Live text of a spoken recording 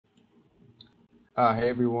Hey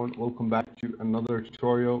everyone, welcome back to another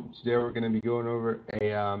tutorial. Today we're going to be going over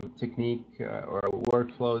a technique or a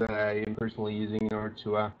workflow that I am personally using in order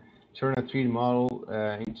to turn a 3D model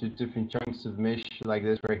into different chunks of mesh like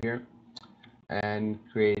this right here, and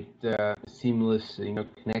create seamless,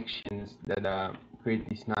 connections that create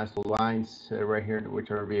these nice little lines right here,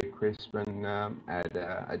 which are very crisp and add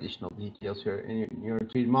additional details here in your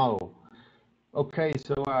 3D model. Okay,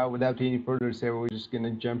 so without any further ado, we're just going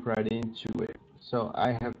to jump right into it. So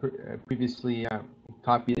I have previously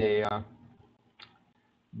copied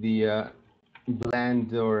the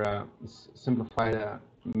blend or simplified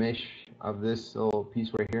mesh of this little piece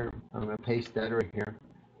right here. I'm going to paste that right here.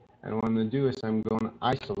 And what I'm going to do is I'm going to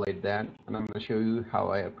isolate that, and I'm going to show you how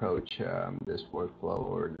I approach this workflow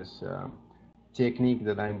or this technique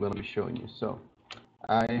that I'm going to be showing you. So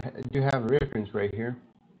I do have a reference right here.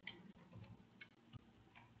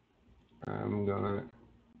 I'm going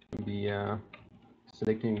to be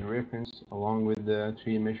selecting the reference along with the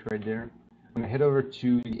 3D mesh right there. I'm going to head over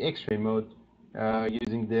to the X-ray mode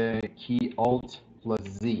using the key Alt plus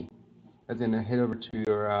Z. That's going to head over to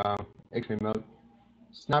your X-ray mode.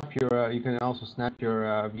 Snap your. You can also snap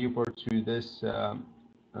your viewport to this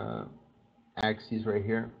axis right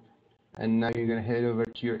here. And now you're going to head over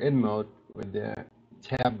to your edit mode with the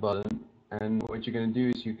tab button. And what you're going to do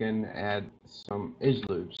is you can add some edge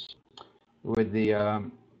loops with the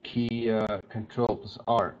key Control plus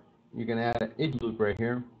R. You can add an edge loop right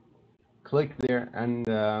here. Click there and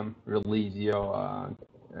release your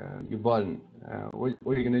button. What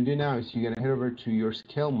you're going to do now is you're going to head over to your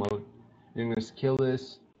scale mode. You're going to scale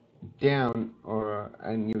this down,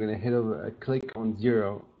 and you're going to head over, click on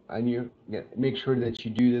 0, and you make sure that you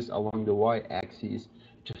do this along the y-axis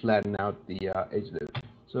to flatten out the edge loop.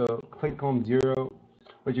 So click on 0.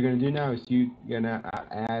 What you're going to do now is you're going to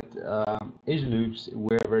add edge loops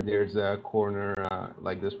wherever there's a corner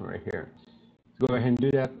like this one right here. Go ahead and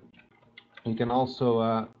do that. You can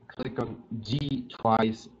also click on G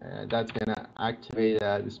twice. That's going to activate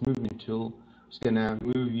this movement tool. It's going to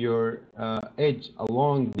move your edge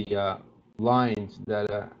along the lines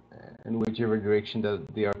that in whichever direction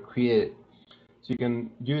that they are created. So you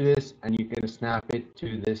can do this, and you can snap it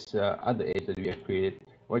to this other edge that we have created.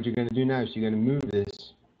 What you're going to do now is you're going to move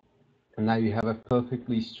this, and now you have a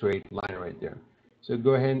perfectly straight line right there. So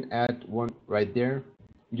go ahead and add one right there.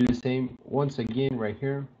 Do the same once again right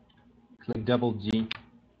here. Click double G,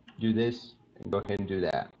 do this, and go ahead and do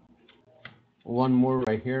that. One more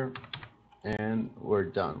right here, and we're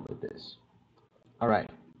done with this. All right.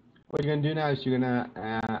 What you're going to do now is you're going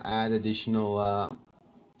to add additional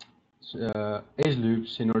edge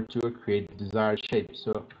loops in order to create the desired shape.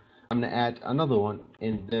 So I'm going to add another one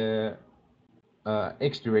in the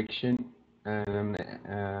X direction, and I'm going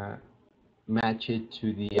to match it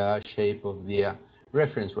to the shape of the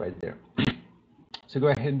reference right there. So go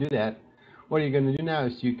ahead and do that. What you're going to do now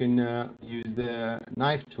is you can use the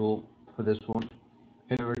knife tool for this one.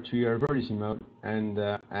 Head over to your vertex mode and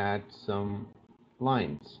add some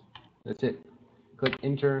lines. That's it. Click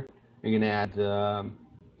enter. You're going to add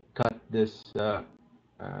cut this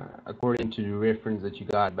according to the reference that you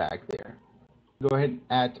got back there. Go ahead and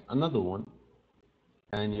add another one,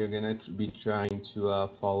 and you're going to be trying to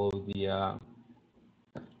follow the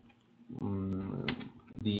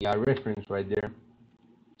reference right there.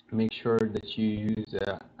 Make sure that you use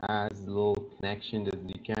as little connection as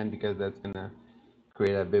you can, because that's going to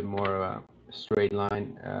create a bit more straight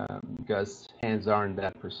line, because hands aren't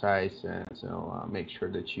that precise. So make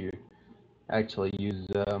sure that you actually use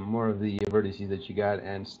more of the vertices that you got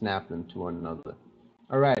and snap them to one another.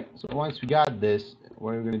 Alright, so once we got this,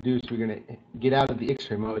 what we're going to do is we're going to get out of the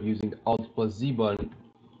X-ray mode using the Alt plus Z button,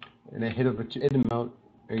 and then head over to edit mode.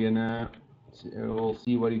 We'll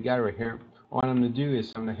see what you got right here. What I'm going to do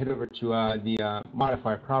is I'm going to head over to the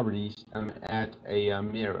modifier properties and add a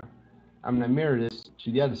mirror. I'm going to mirror this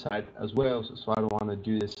to the other side as well, so I don't want to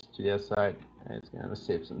do this to the other side. It's going to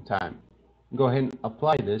save some time. Go ahead and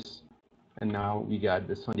apply this, and now we got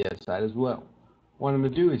this on the other side as well. What I'm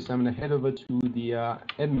going to do is I'm going to head over to the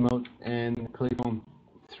edit mode and click on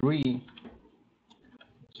 3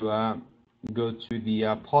 to go to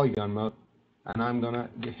the polygon mode, and I'm gonna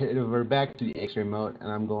head over back to the X-ray mode,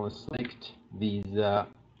 and I'm going to select these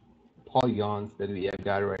polygons that we have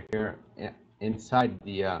got right here inside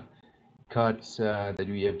the cuts that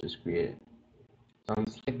we have just created. So I'm going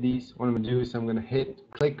to select these. What I'm going to do is I'm going to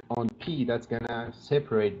click on P. That's going to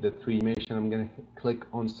separate the 3D mesh, and I'm going to click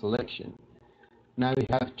on selection. Now we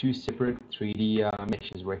have two separate 3D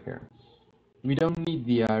meshes right here. We don't need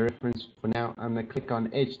the reference for now. I'm going to click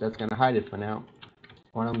on H. That's going to hide it for now.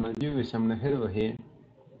 What I'm going to do is I'm going to head over here,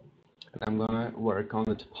 and I'm gonna work on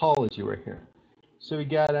the topology right here. So we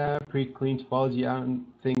got a pretty clean topology. I don't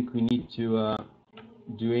think we need to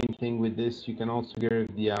do anything with this. You can also get rid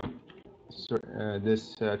of the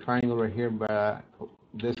this triangle right here, but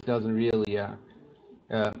this doesn't really uh,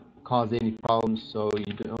 cause any problems, so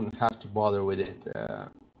you don't have to bother with it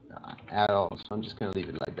at all. So I'm just going to leave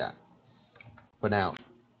it like that for now.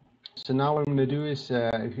 So now what I'm going to do is,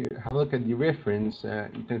 if you have a look at the reference,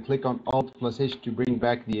 you can click on Alt plus H to bring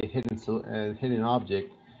back the hidden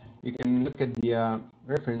object. You can look at the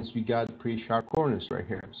reference. We got pretty sharp corners right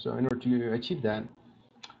here. So in order to achieve that,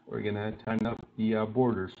 we're going to tighten up the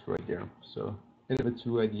borders right there. So hit it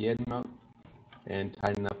to the edge mount and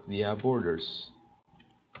tighten up the borders.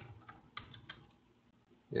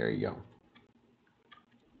 There you go.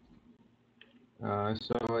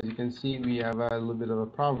 So as you can see, we have a little bit of a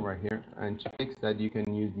problem right here, and to fix that you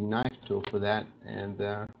can use the knife tool for that and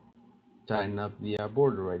tighten up the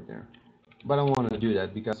border right there. But I don't want to do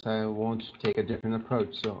that because I want to take a different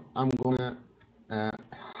approach. So I'm going to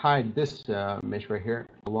hide this mesh right here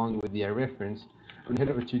along with the reference. I'm going to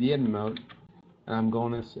head over to the edit mode, and I'm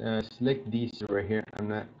going to select these right here. I'm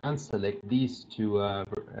going to unselect these two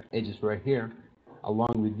edges right here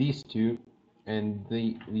along with these two and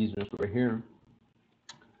these ones right here.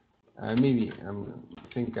 Maybe I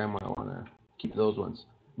think I might want to keep those ones.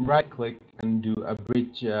 Right click and do a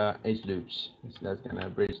bridge edge loops. So that's gonna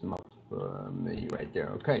bridge them up for me right there.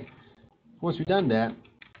 Okay. Once we've done that,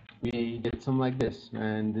 we get something like this,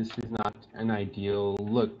 and this is not an ideal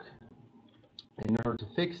look. In order to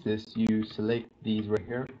fix this, you select these right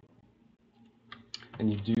here,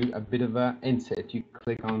 and you do a bit of a inset. You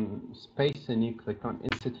click on space and you click on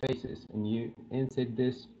inset faces, and you inset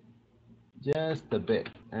this just a bit.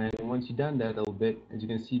 And once you've done that a little bit, as you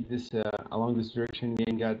can see, this along this direction we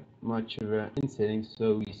ain't got much of an insetting,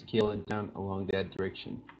 so we scale it down along that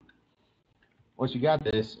direction. Once you got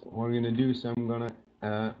this, what we're going to do is I'm going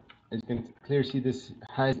to as you can clearly see, this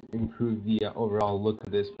has improved the overall look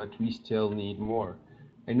of this, but we still need more.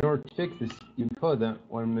 In order to fix this even further,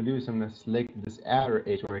 what I'm going to do is I'm going to select this outer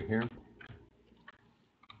edge right here,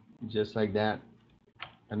 just like that,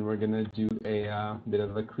 and we're going to do a bit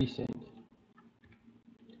of a creasing.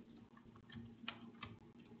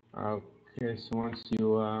 Okay, so once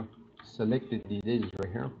you selected these edges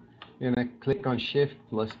right here, you're gonna click on Shift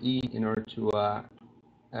plus E in order to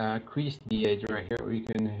crease the edge right here. Or you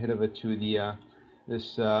can head over to the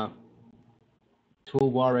this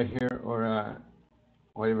toolbar right here, or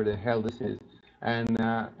whatever the hell this is, and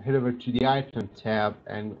head over to the Item tab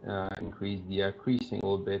and increase the creasing a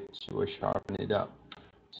little bit to sharpen it up.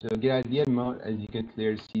 So get out the edit mode. As you can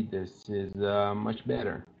clearly see, this is much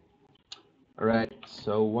better. Alright,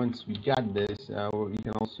 so once we got this, we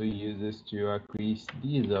can also use this to crease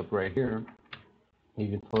these up right here,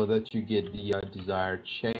 even further to get the desired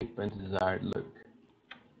shape and desired look.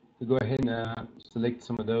 So go ahead and select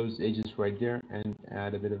some of those edges right there and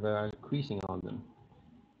add a bit of creasing on them.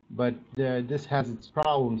 But this has its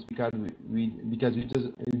problems because we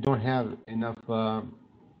don't have enough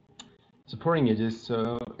supporting edges,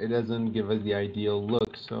 so it doesn't give us the ideal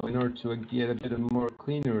look. So in order to get a bit of more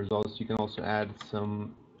cleaner results, you can also add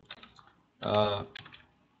some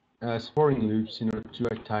supporting loops in order to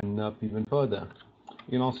tighten up even further.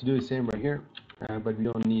 You can also do the same right here, but we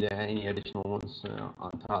don't need any additional ones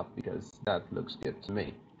on top because that looks good to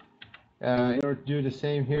me. In order to do the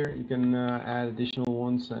same here, you can add additional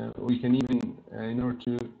ones. We can even, in order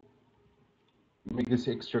to make this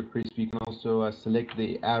extra crispy, you can also select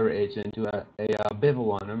the outer edge and do a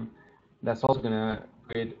bevel on them. That's also going to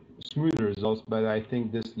create smoother results, but I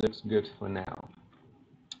think this looks good for now.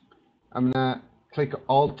 I'm going to click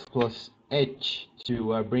Alt plus H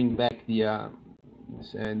to bring back the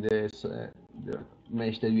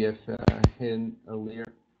mesh that we have hidden earlier.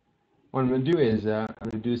 What I'm going to do is I'm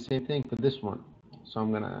going to do the same thing for this one. So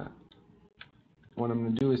what I'm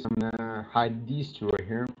going to do is I'm going to hide these two right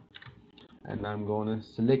here, and I'm going to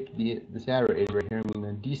select this arrow edge right here. I'm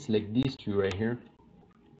going to deselect these two right here.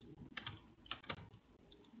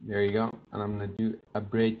 There you go. And I'm going to do a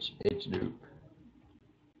bridge edge loop.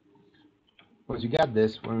 Once you got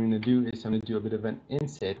this, what I'm going to do is I'm going to do a bit of an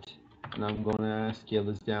inset, and I'm going to scale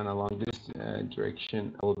this down along this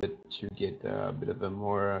direction a little bit to get a bit of a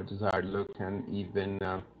more desired look, and even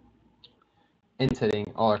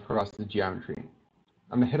insetting all across the geometry.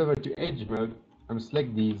 I'm going to head over to edge mode. I'm going to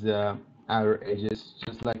select these outer edges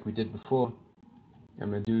just like we did before.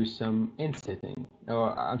 I'm going to do some insetting,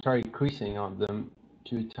 or I'm sorry, creasing on them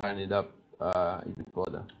to tighten it up even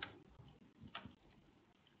further.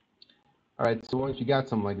 Alright, so once you got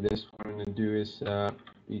something like this, what I'm going to do is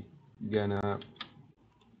we're going to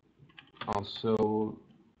also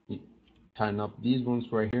tighten up these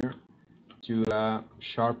ones right here to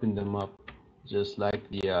sharpen them up, just like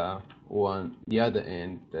the other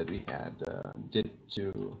end that we had did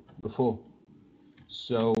to before.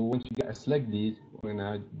 So once you guys select these, we're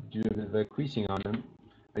gonna do a bit of a creasing on them,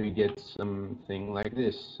 and you get something like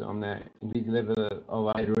this. So I'm gonna increase the level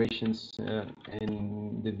of iterations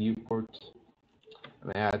in the viewport.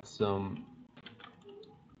 I'm gonna add some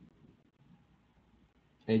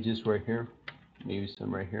edges right here, maybe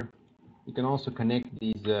some right here. You can also connect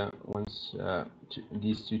these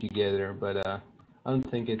these two together, but I don't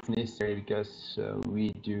think it's necessary because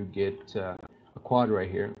we do get a quad right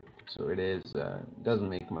here, so it doesn't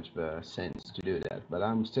make much of a sense to do that. But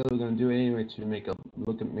I'm still going to do it anyway to make it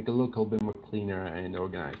look a little bit more cleaner and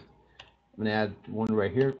organized. I'm going to add one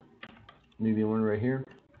right here, maybe one right here.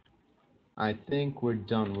 I think we're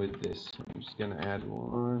done with this. I'm just going to add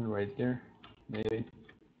one right there, maybe.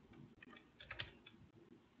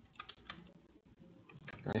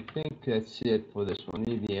 I think that's it for this one.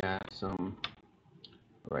 Maybe add some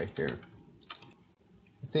right here.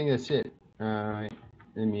 I think that's it. Let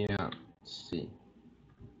me see.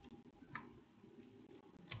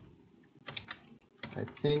 I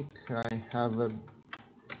think I have a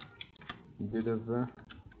bit of a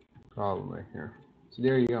problem right here. So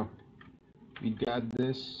there you go. We got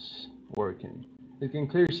this working. You can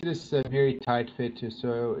clearly see this is a very tight fit too.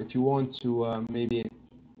 So if you want to maybe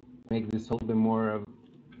make this a little bit more of,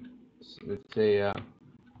 let's say,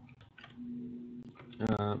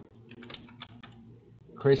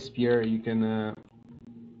 crispier, you can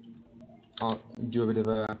do a bit of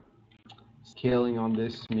a scaling on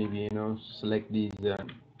this. Maybe select these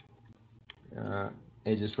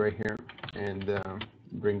edges right here and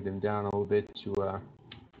bring them down a little bit to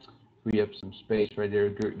free up some space right there.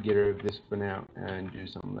 Get rid of this for now and do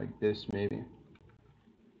something like this maybe.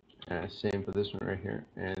 Same for this one right here,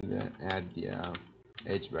 and add the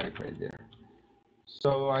edge back right there.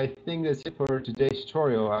 So I think that's it for today's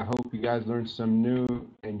tutorial. I hope you guys learned some new,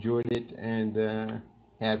 enjoyed it, and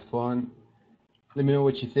had fun. Let me know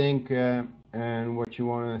what you think and what you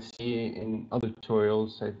want to see in other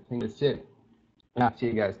tutorials. I think that's it. See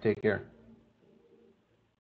you guys. Take care.